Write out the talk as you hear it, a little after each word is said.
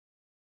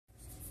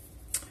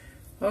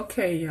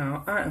Okay,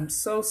 y'all, I am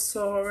so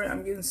sorry.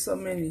 I'm getting so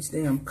many of these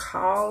damn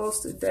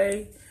calls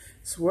today.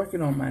 It's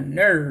working on my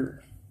nerve.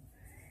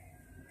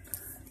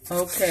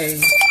 Okay,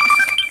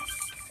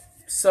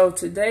 so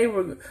today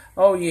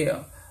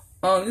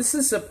this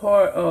is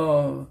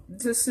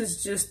this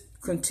is just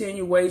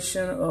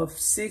continuation of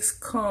 6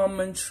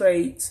 common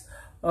traits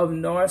of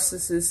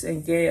narcissists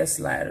and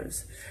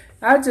gaslighters.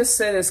 I just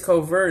said it's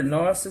covert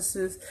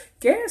narcissists.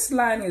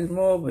 Gaslighting is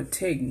more of a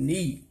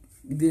technique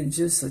than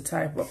just a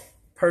type of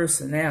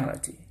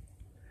personality.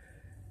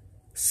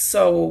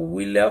 So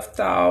we left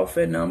off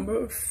at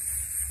number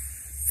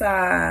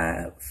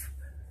 5.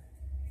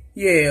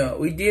 Yeah,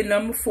 we did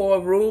number 4,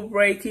 rule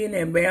breaking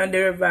and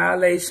boundary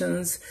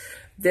violations.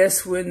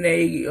 That's when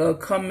they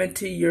come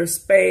into your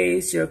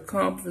space, your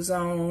comfort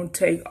zone,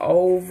 take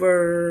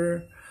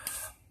over.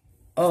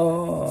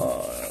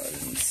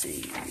 Let me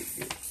see.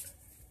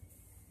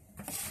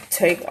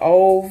 Take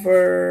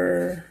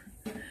over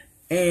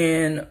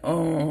and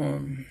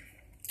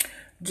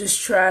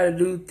just try to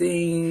do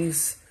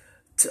things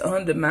to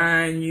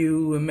undermine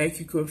you and make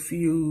you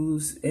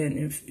confused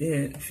and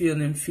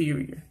feel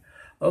inferior.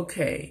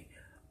 Okay,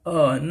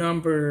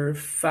 number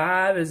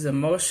 5 is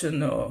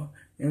emotional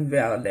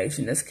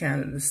invalidation. That's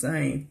kind of the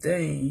same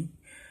thing.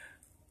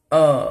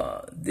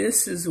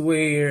 This is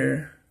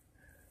where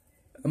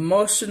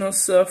emotional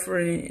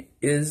suffering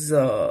is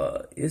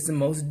the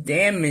most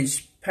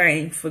damaged,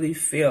 painfully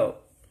felt.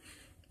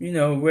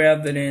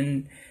 Rather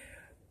than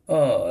a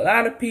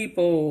lot of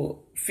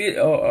people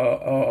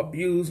are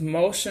abused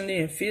emotionally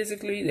and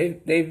physically.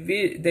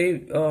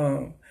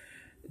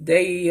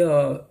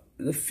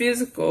 The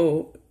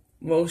physical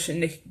motion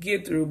they can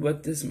get through,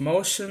 but this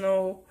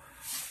emotional,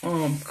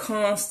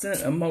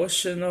 constant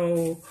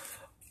emotional,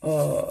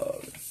 I'm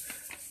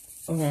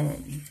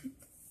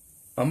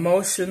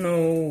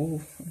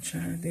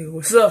trying to think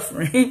what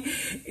suffering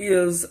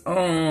is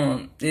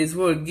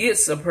what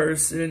gets a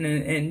person,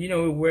 and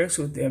it works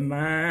with their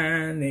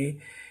mind. They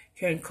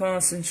can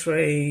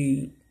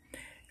concentrate,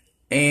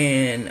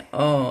 and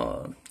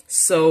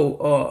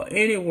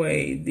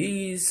anyway,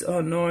 these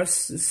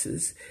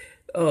narcissists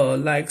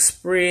like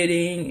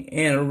spreading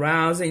and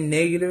arousing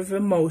negative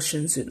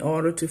emotions in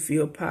order to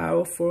feel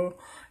powerful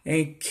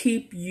and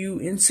keep you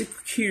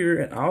insecure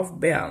and off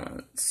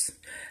balance.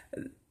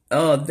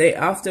 They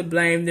often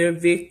blame their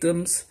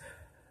victims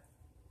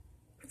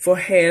for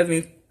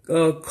having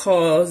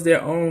caused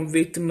their own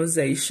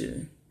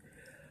victimization.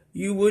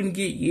 You wouldn't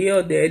get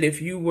yelled at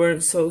if you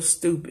weren't so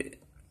stupid.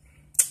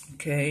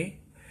 Okay?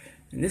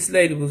 And this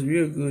lady was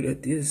real good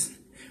at this.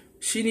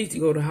 She needs to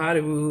go to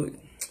Hollywood.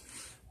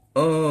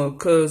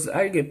 Cause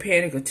I get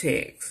panic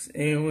attacks.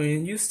 And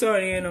when you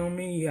start in on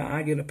me,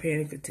 I get a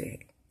panic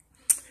attack.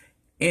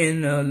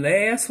 And the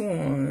last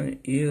one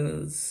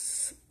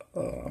is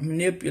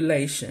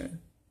manipulation.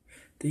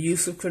 The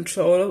use of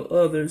control of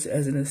others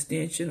as an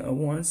extension of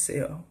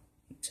oneself.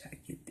 I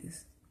get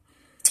this.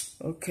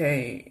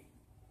 Okay.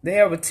 They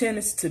have a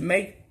tendency to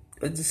make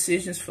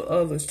decisions for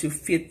others to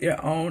fit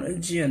their own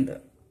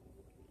agenda.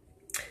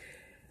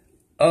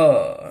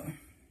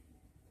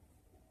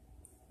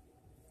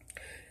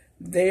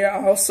 They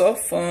are also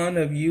fond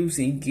of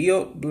using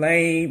guilt,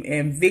 blame,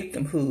 and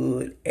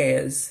victimhood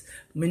as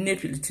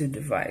manipulative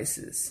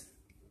devices.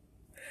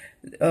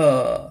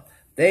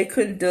 They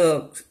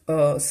conduct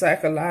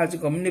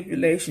psychological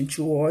manipulation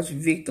towards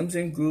victims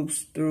and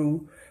groups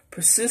through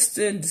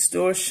persistent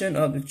distortion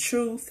of the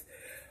truth,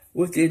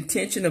 with the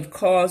intention of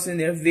causing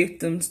their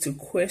victims to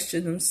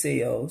question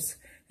themselves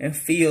and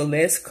feel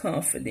less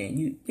confident.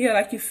 You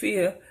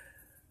feel,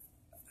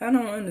 I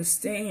don't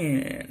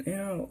understand.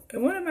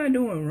 What am I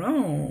doing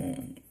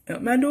wrong?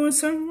 Am I doing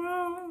something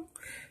wrong?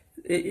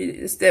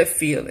 It's that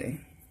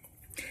feeling.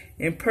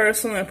 In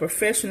personal and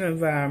professional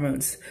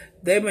environments,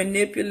 they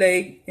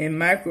manipulate and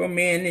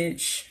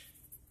micromanage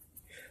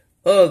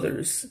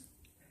others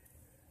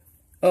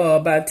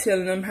by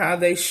telling them how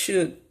they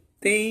should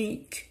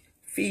think,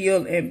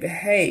 feel, and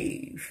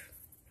behave.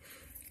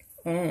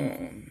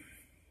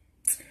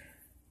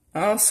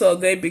 Also,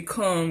 they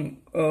become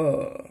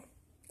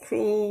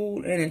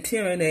cruel and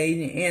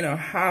intimidating and are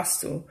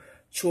hostile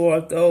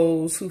toward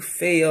those who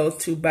fail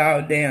to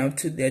bow down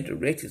to their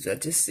directives. I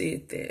just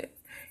said that.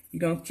 You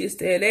don't kiss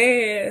that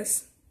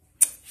ass.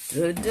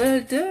 Da, da,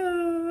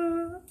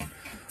 da.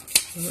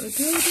 Da,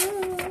 da,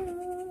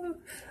 da.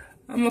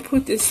 I'm going to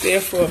put this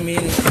there for a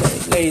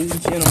minute, ladies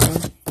and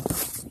gentlemen.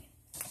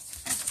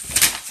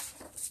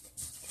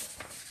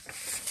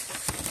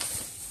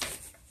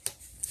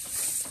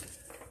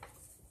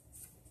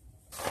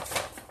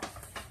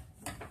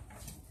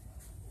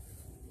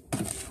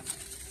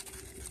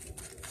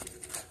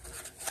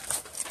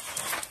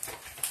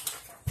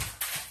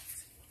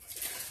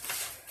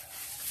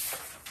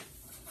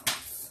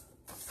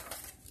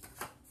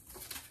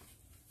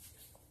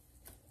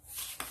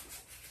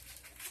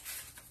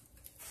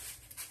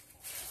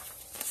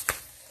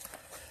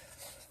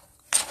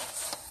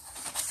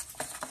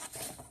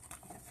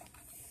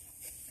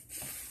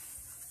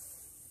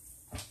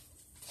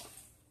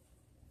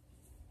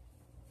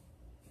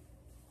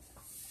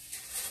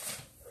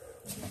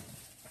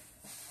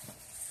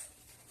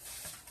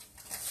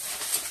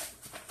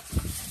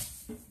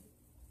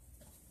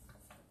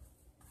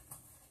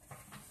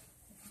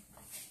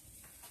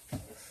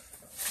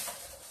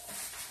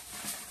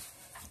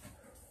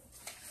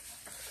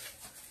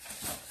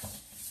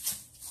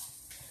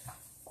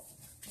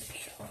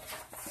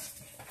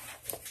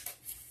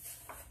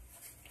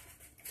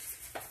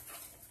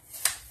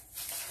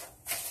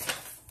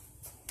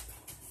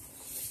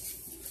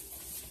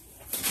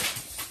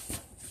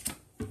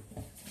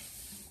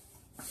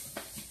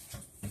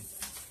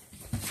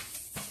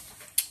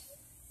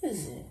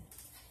 is it?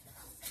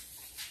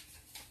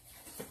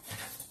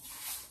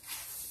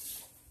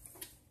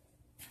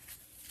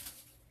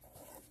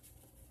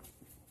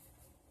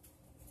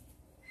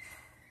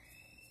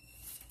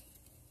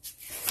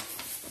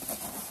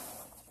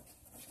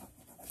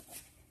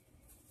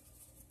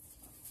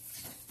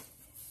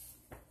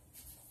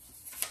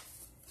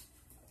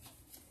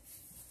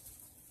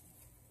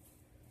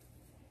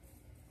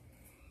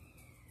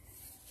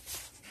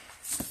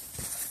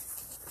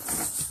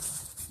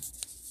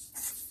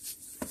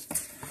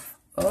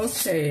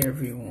 Okay,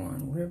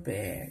 everyone, we're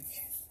back.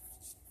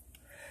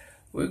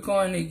 We're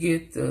going to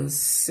get the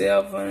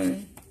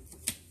 7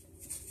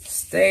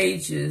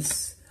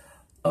 stages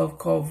of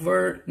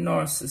covert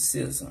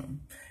narcissism.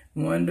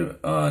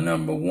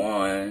 Number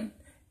 1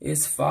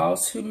 is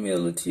false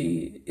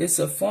humility. It's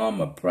a form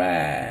of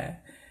pride,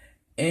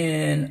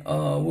 and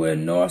where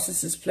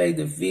narcissists play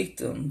the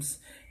victims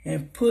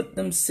and put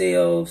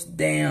themselves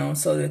down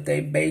so that they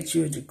bait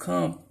you into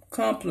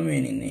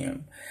complimenting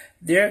them.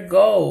 Their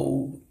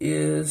goal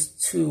is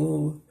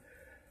to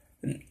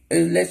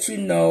let you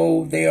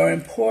know they are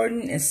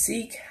important and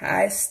seek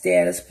high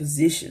status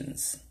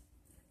positions.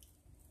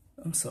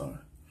 I'm sorry.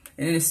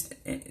 Their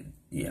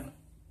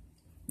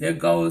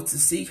goal is to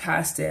seek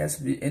high status,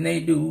 and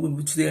they do,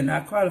 which they're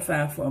not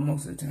qualified for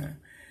most of the time.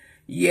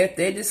 Yet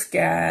they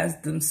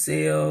disguise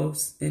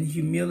themselves in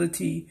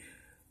humility,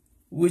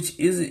 which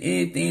isn't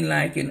anything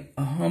like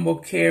a humble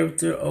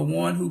character or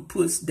one who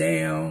puts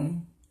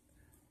down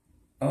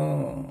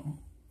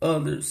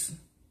others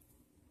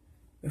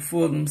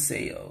before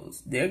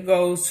themselves. Their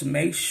goal is to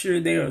make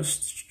sure they are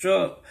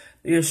stroked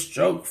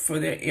for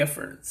their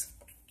efforts.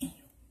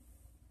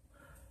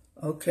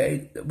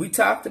 Okay, we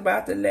talked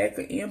about the lack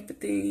of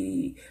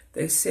empathy.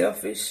 They're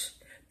selfish.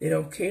 They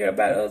don't care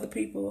about other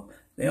people.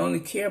 They only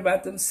care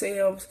about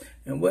themselves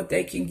and what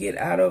they can get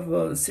out of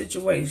a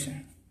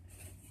situation.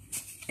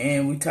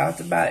 And we talked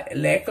about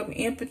lack of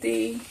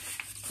empathy.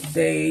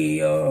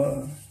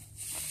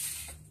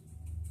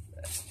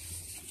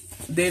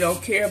 They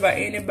don't care about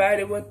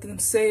anybody but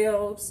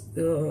themselves.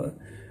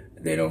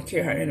 They don't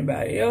care how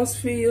anybody else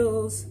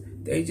feels.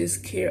 They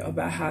just care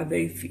about how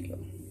they feel.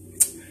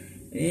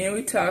 And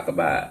we talk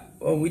about,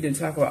 we didn't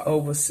talk about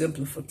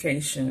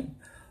oversimplification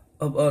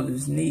of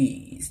others'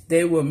 needs.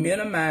 They will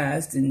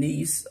minimize the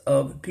needs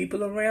of the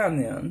people around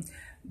them.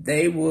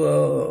 They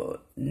will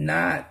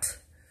not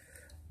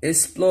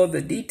explore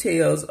the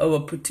details of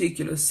a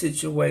particular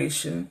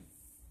situation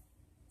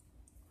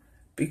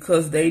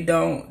because they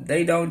don't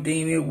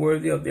deem it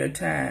worthy of their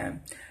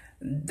time.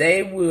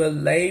 They will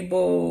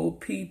label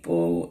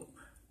people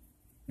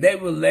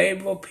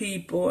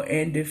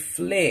and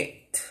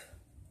deflect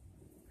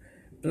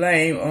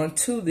blame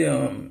onto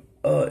them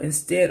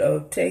instead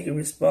of taking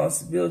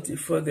responsibility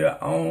for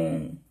their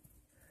own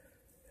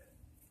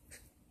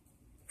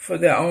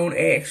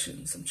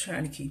actions. I'm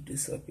trying to keep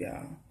this up,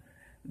 y'all.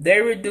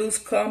 They reduce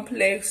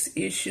complex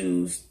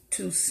issues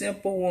to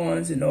simple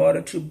ones in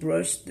order to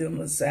brush them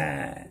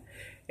aside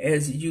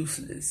as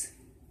useless.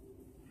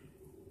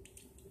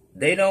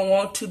 They don't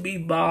want to be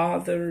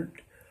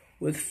bothered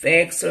with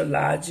facts or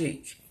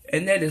logic,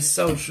 and that is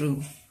so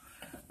true.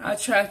 I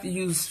tried to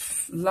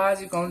use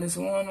logic on this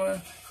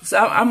woman. So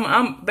I'm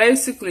an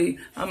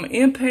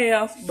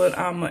empath, but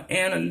I'm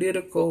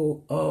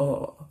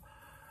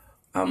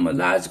a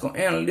logical,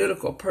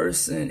 analytical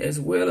person as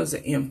well as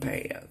an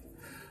empath.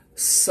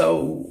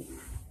 So,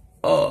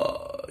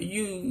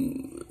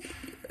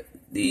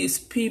 these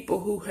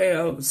people who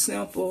have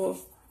simple,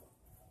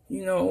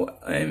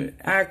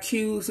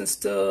 IQs and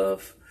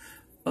stuff,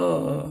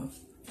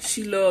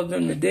 she loved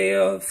them to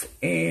death,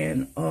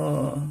 and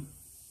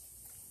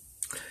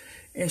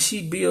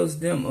she builds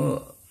them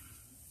up.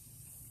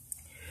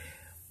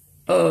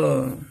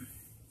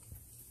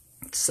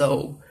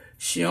 So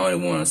she only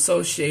want to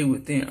associate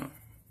with them.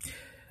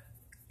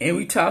 And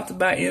we talked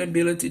about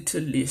inability to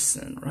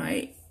listen,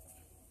 right?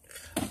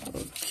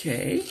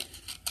 Okay.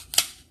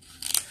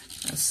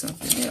 That's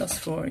something else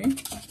for you.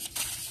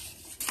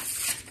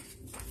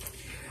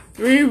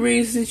 3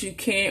 reasons you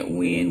can't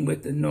win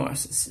with the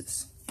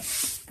narcissist.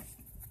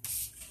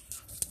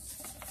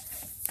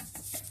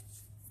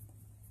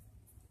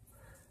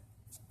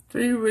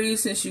 3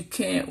 reasons you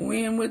can't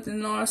win with the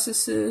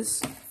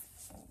narcissist.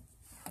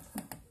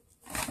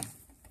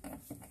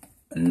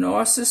 A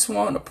narcissist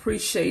won't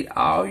appreciate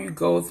all you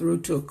go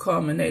through to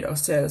accommodate or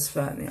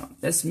satisfy them.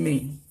 That's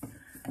me.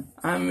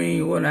 I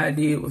mean, what I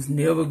did was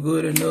never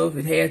good enough.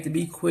 It had to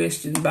be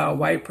questioned by a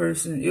white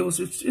person. It was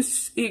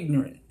just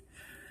ignorant.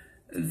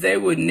 They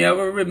would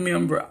never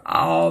remember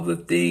all the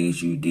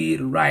things you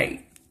did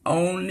right.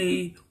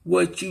 Only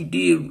what you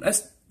did.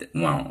 That's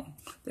wrong.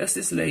 That's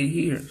this lady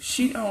here.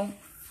 She don't.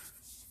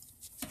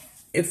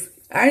 If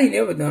I ain't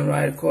never done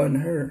right according to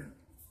her.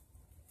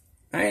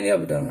 I ain't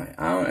never done right.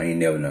 I ain't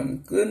never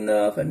done good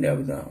enough. I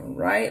never done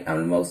right.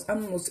 I'm the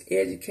most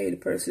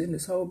educated person in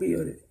this whole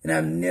building. And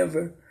I've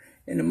never,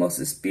 and the most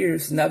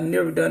experienced, and I've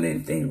never done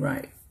anything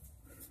right.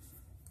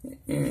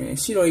 And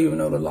she don't even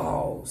know the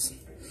laws.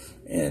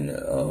 And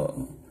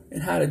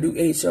and how to do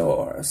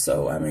HR.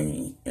 So, I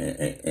mean,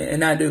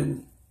 and I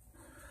do.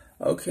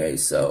 Okay,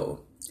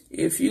 so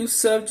if you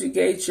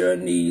subjugate your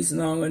needs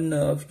long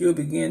enough, you'll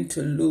begin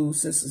to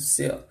lose sense of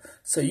self.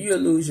 So you'll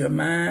lose your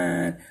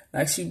mind,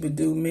 like she would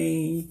do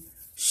me.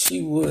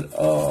 She would, wait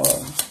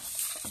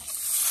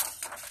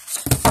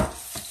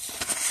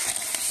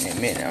a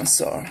minute, I'm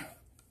sorry.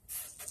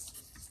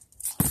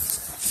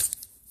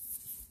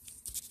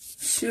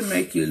 She'll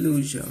make you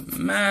lose your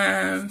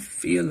mind,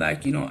 feel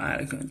like you're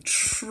out of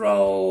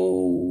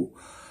control,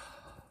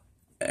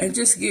 and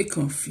just get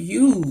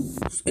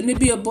confused. And it'd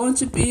be a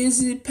bunch of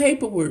busy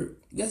paperwork.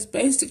 That's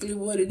basically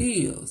what it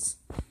is.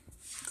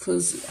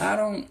 Because I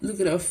don't look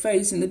at her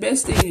face, and the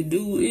best thing to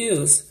do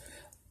is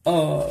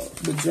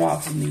withdraw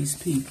from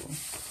these people.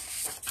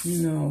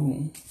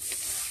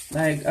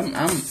 Like I'm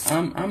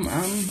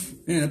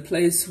in a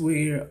place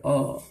where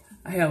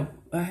I have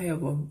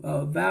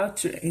a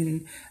voucher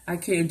and I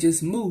can't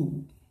just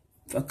move.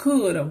 If I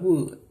could, I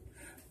would.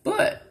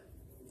 But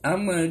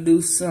I'm gonna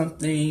do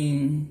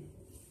something.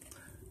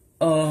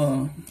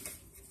 I'm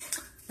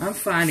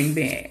fighting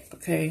back,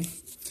 okay?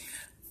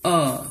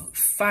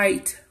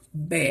 Fight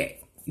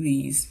back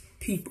these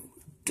people.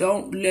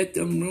 Don't let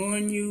them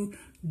ruin you.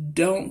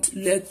 Don't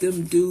let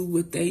them do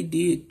what they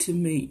did to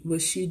me,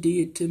 what she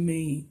did to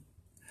me.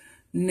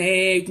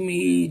 Nag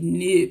me,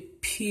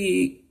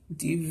 nitpick,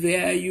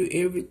 devalue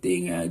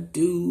everything I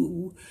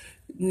do,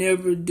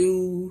 never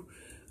do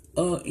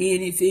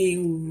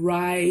anything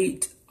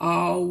right,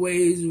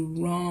 always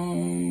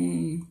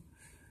wrong,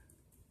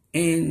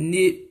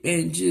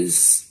 and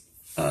just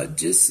a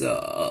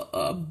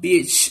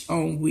bitch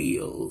on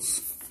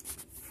wheels.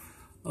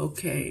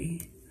 Okay,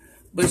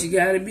 but you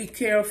gotta be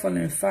careful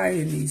in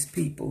fighting these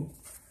people.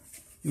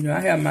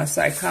 I have my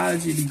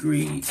psychology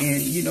degree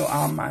and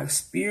all my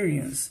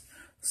experience.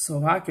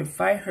 So I can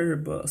fight her,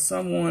 but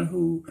someone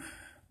who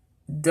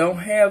don't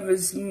have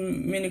as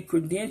many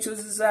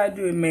credentials as I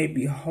do, it may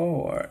be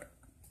hard.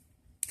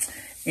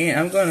 And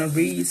I'm going to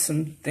read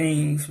some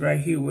things right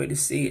here where it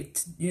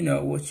said,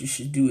 what you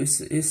should do.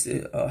 It's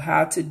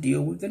how to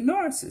deal with the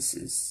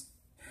narcissist.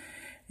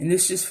 And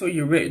this is just for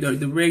the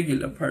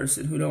regular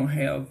person who don't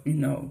have,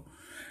 here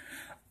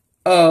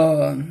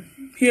are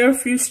a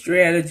few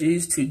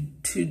strategies to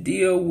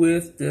deal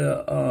with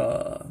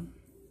the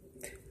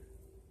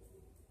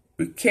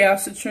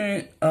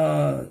recalcitrant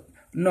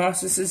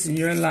narcissists in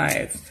your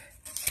life.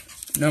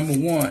 Number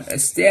one,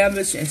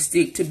 establish and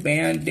stick to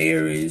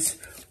boundaries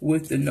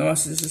with the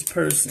narcissist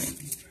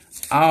person.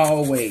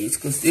 Always,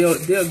 because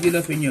they'll get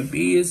up in your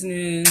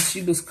business.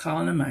 She was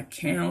calling my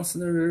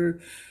counselor.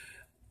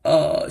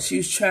 She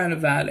was trying to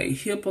violate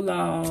HIPAA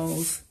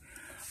laws.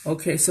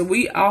 Okay, so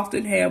we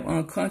often have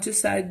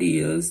unconscious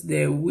ideas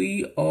that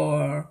we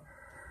are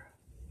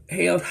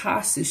held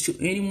hostage to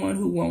anyone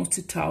who wants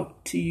to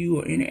talk to you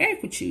or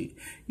interact with you.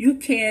 You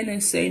can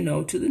and say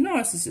no to the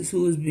narcissist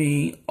who is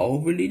being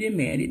overly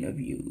demanding of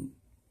you.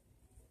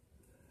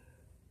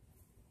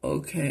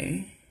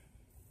 Okay.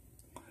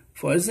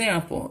 For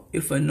example,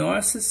 if a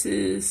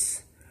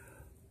narcissist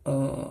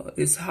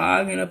is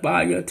hogging up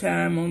all your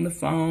time on the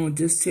phone,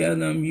 just tell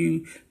them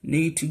you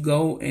need to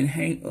go and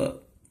hang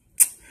up.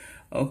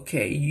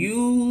 Okay.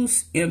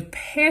 Use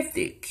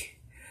empathic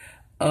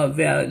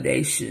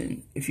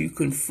validation if you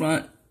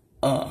confront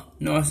a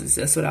narcissist.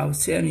 That's what I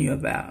was telling you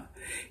about.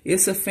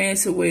 It's a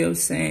fancy way of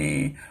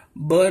saying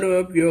butter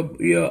up your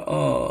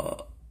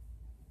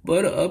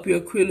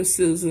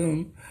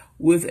criticism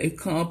with a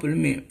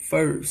compliment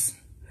first.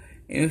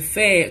 In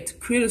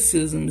fact,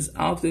 criticism is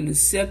often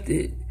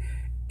accepted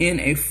in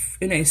a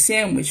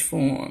sandwich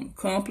form.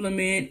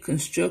 Compliment,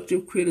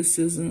 constructive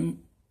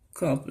criticism,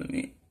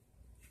 compliment.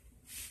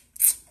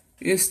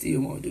 It still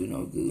won't do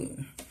no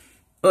good.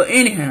 But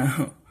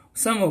anyhow,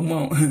 some of them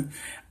won't.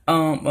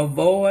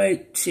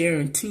 Avoid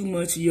sharing too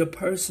much of your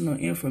personal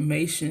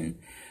information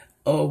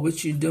or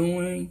what you're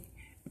doing,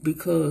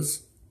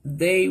 because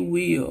they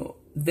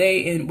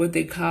and what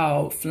they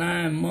call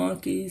flying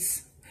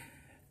monkeys.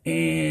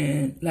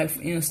 And like,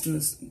 for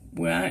instance,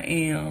 where I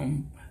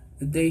am,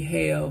 they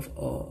have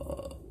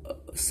a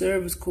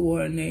service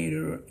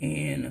coordinator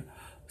and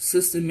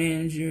assistant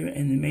manager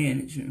and the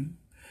manager.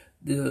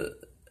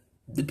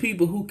 The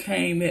people who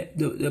came at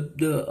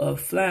the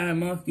flying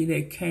monkey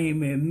that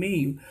came at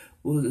me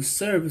was a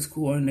service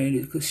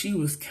coordinator, because she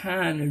was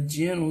kind of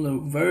gentler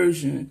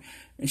version,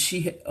 and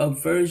she had a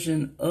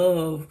version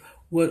of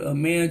what a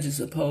manager's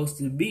supposed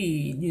to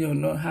be.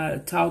 Know how to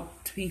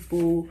talk to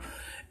people,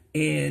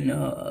 and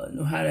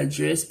know how to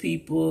address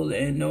people,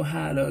 and know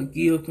how to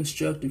give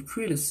constructive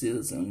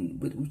criticism,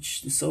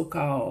 which the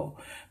so-called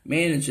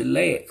manager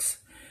lacks.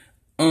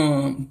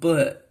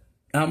 But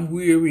I'm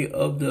weary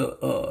of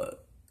the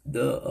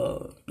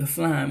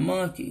flying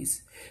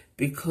monkeys,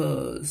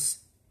 because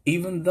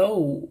even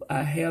though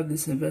I have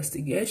this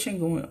investigation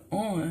going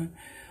on,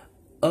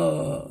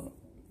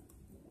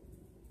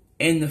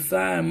 and the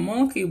flying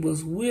monkey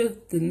was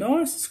with the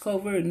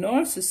covert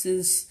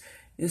narcissist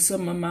in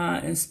some of my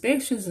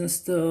inspections and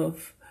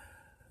stuff,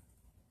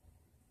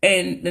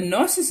 and the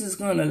narcissist is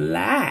gonna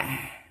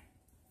lie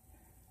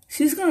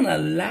She's gonna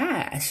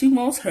lie. She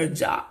wants her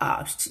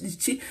job.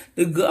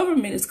 The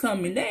government is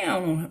coming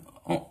down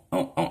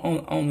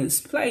on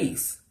this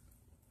place.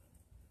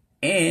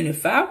 And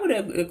if I would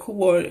have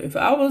if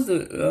I was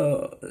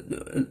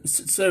the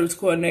service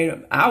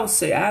coordinator, I would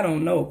say I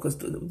don't know, because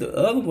the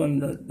other one,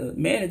 the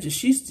manager,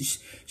 she's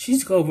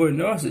covert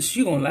narcissist.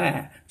 She gonna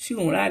lie. She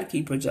gonna lie to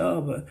keep her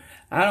job. But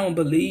I don't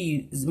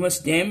believe as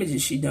much damage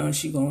as she done,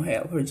 she gonna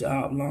have her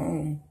job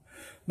long.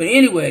 But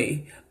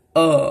anyway,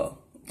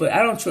 but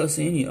I don't trust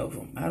any of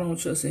them. I don't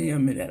trust any of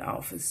them in that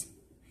office,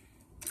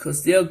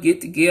 because they'll get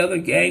together,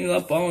 gang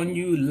up on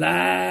you,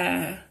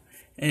 lie,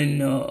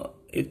 and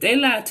if they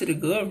lie to the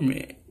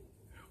government,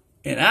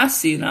 and I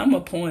see it, I'm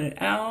gonna point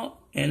it out,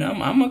 and I'm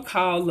gonna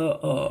call I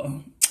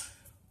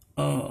don't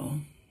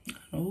know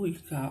who you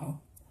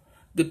call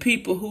the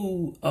people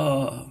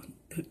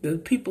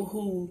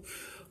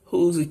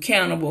who's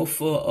accountable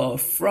for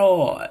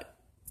fraud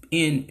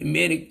in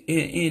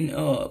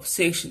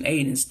Section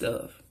 8 and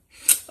stuff.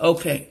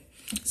 Okay,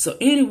 so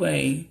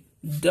anyway,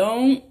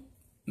 don't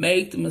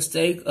make the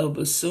mistake of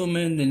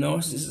assuming the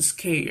narcissist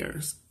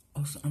cares.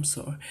 Oh, I'm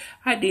sorry.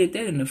 I did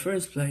that in the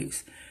first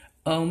place.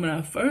 When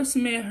I first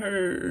met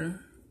her,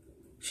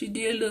 she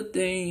did little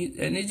things,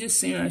 and it just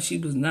seemed like she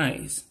was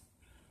nice.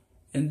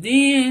 And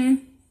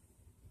then,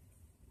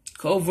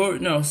 covert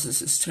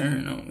narcissist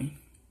turned on me.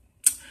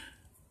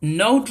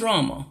 No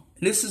drama.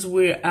 This is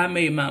where I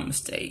made my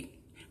mistake.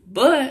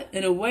 But,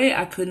 in a way,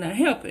 I could not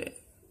help it.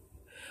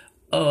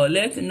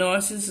 Let the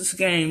narcissist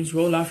games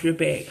roll off your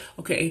back.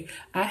 Okay,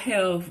 I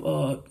have,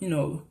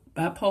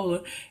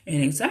 bipolar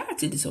and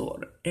anxiety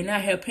disorder, and I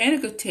have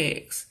panic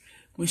attacks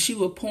when she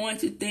would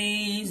point to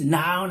things.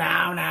 No,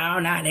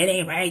 that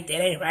ain't right,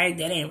 you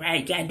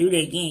gotta do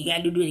that again, you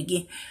gotta do it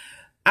again.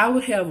 I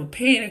would have a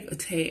panic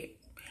attack,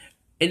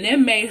 and that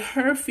made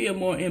her feel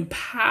more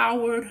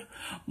empowered,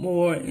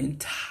 more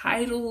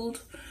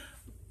entitled,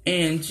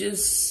 and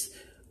just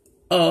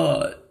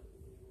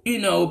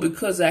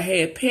because I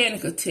had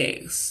panic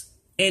attacks.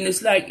 And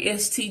it's like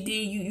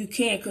STD, you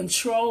can't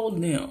control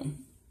them.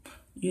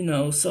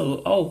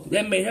 So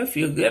that made her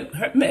feel good.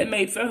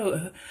 Made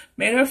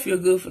her feel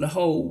good for the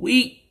whole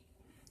week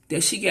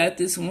that she got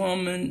this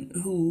woman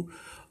who's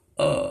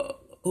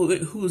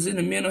in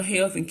the mental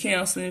health and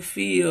counseling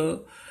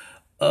field,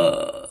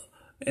 and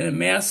a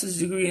master's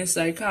degree in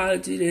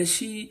psychology, that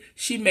she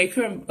make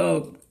her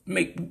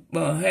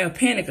have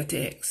panic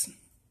attacks.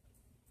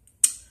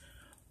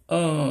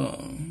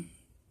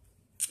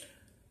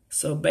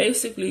 So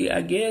basically,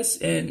 I guess,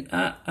 and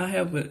I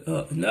have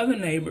another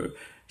neighbor.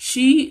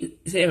 She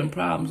is having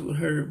problems with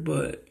her,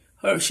 but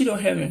she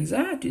don't have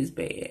anxiety as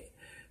bad.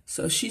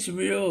 So she's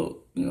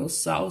real,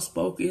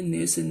 soft-spoken,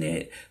 this and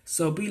that.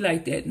 So be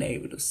like that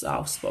neighbor, the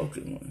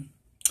soft-spoken one.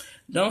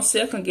 Don't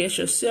second-guess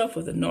yourself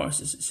with a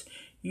narcissist.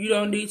 You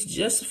don't need to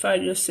justify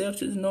yourself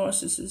to the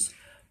narcissist,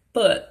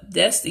 but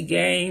that's the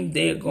game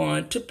they're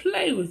going to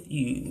play with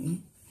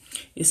you.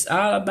 It's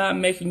all about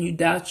making you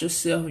doubt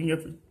yourself and your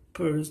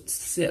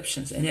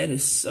perceptions, and that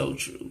is so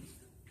true.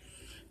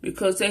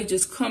 Because they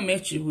just come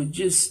at you with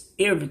just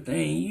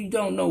everything. You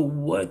don't know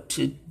what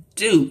to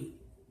do.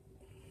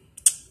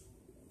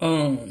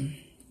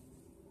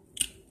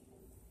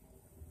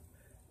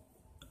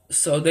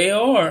 So they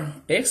are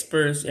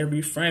experts at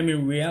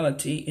reframing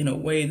reality in a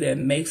way that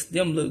makes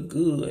them look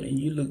good and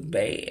you look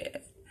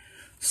bad.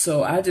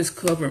 So I just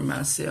covered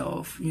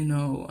myself,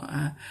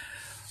 I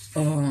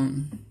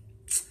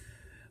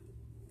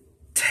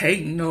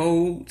take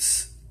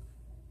notes,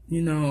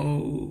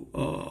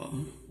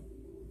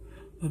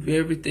 of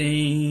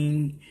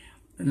everything.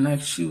 And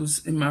like, she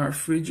was in my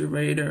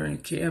refrigerator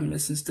and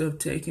cabinets and stuff,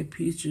 taking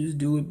pictures,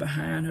 do it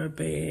behind her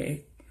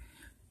back.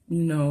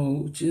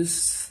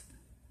 Just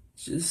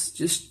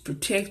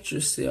protect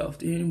yourself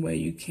the any way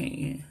you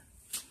can.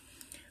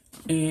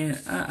 And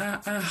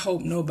I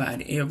hope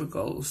nobody ever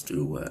goes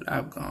through what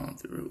I've gone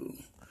through,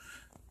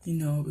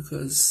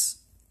 because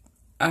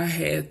I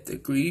had the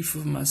grief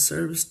of my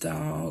service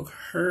dog,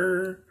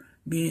 her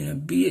being a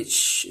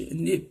bitch, a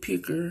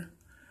nitpicker,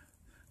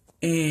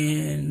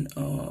 and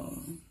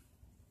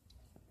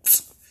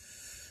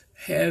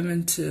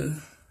having to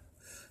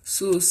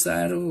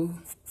suicidal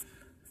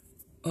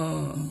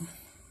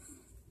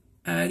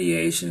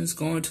ideations,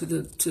 going to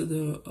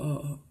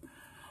the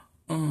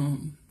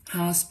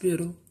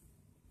hospital.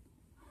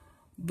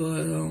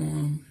 But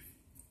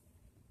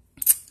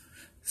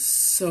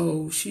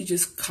so she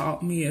just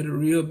caught me at a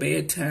real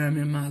bad time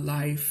in my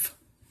life,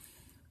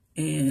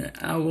 and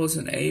I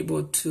wasn't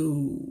able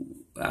to.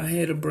 I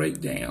had a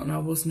breakdown. I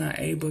was not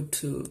able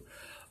to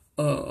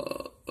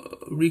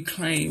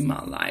reclaim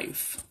my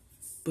life,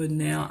 but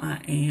now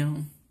I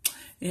am.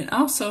 And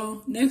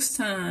also, next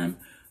time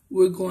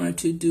we're going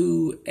to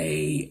do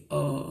I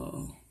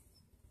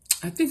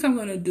think I'm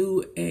going to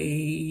do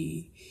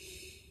a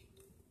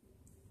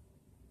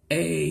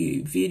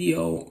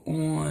video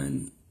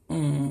on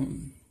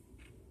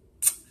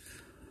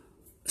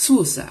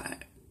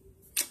suicide,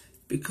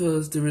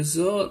 because the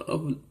result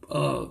of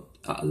a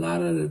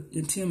lot of the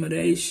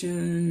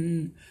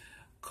intimidation,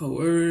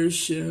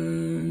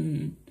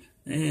 coercion,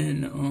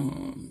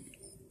 and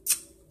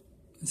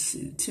let's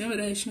see,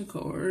 intimidation,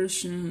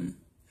 coercion,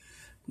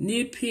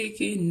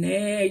 nitpicking,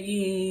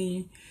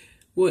 nagging,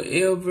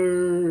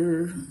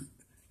 whatever,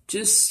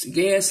 just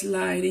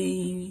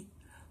gaslighting.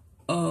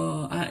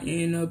 I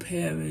end up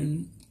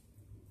having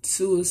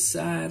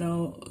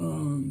suicidal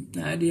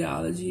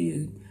ideology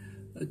and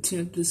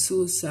attempted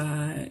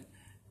suicide.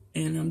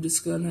 And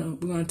we're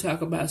gonna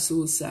talk about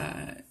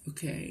suicide,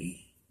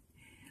 okay?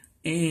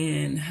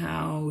 And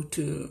how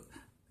to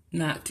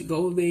not to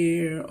go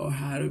there, or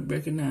how to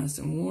recognize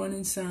the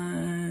warning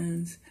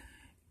signs,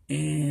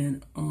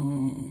 and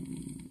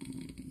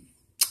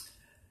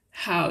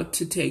how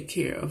to take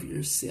care of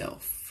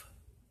yourself.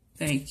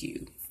 Thank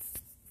you.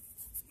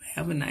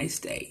 Have a nice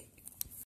day.